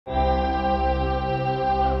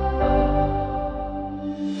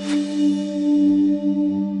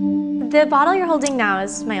The bottle you're holding now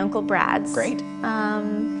is my Uncle Brad's. Great. I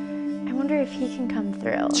wonder if he can come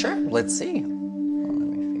through. Sure, let's see. Well, let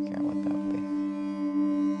me figure out what that would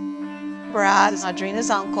be. Brad is Audrina's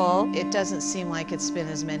uncle. It doesn't seem like it's been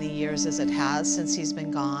as many years as it has since he's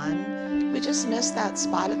been gone. We just missed that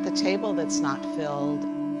spot at the table that's not filled.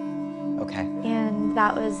 Okay. And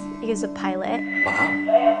he was a pilot. Wow.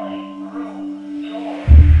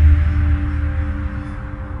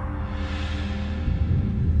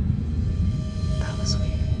 That was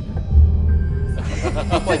weird.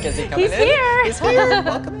 Like, is he coming in? He's here. He's here.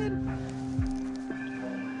 Welcome in.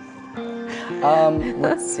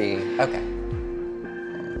 Let's see. Okay. Let me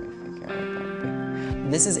figure out what that would be.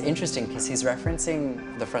 This is interesting because he's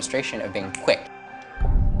referencing the frustration of being quick.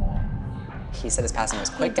 He said his passing was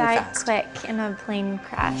quick and fast. He died quick in a plane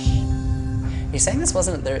crash. He's saying this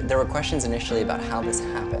wasn't, there were questions initially about how this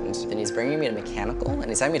happened. Then he's bringing me to mechanical, and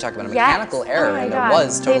he's having me talk about a mechanical error, and it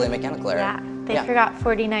was totally a mechanical error. Yeah, they forgot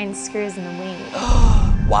 49 screws in the wing.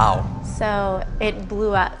 Wow. So it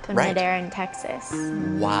blew up in midair in Texas.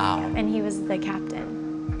 Wow. And he was the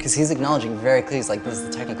captain. Because he's acknowledging very clearly, he's like, this is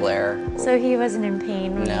a technical error. So he wasn't in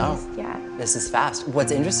pain when No. This is fast.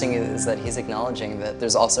 What's interesting is that he's acknowledging that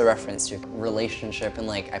there's also reference to relationship and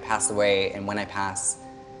like, I passed away, and when I pass,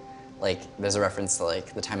 like, there's a reference to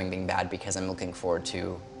like the timing being bad because I'm looking forward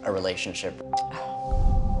to a relationship.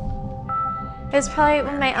 It was probably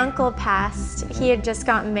when my uncle passed. He had just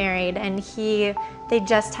gotten married, and they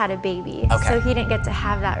just had a baby. Okay. So he didn't get to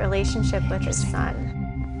have that relationship with his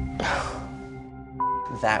son.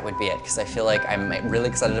 That would be it, because I feel like I'm really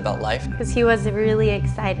excited about life. Because he was really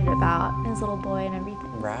excited about his little boy and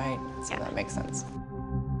everything. Right, so that makes sense.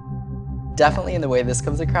 Definitely in the way this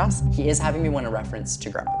comes across, he is having me want to reference to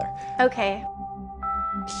grandmother. Okay.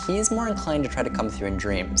 He's more inclined to try to come through in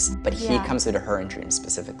dreams, but he comes through to her in dreams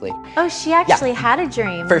specifically. Oh, she actually had a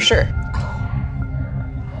dream. For sure.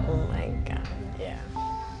 Oh my God,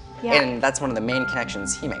 yeah. And that's one of the main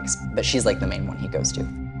connections he makes, but she's like the main one he goes to.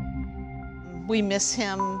 We miss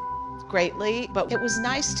him greatly, but it was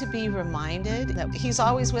nice to be reminded that he's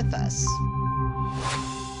always with us.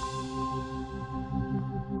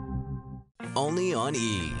 Only on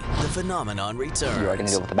E! The phenomenon returns. You are going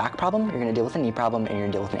to deal with a back problem, you're going to deal with a knee problem, and you're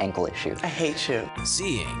going to deal with an ankle issue. I hate you.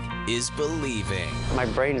 Seeing is believing. My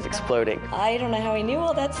brain is exploding. I don't know how he knew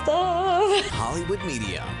all that stuff. Hollywood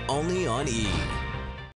Media, only on E!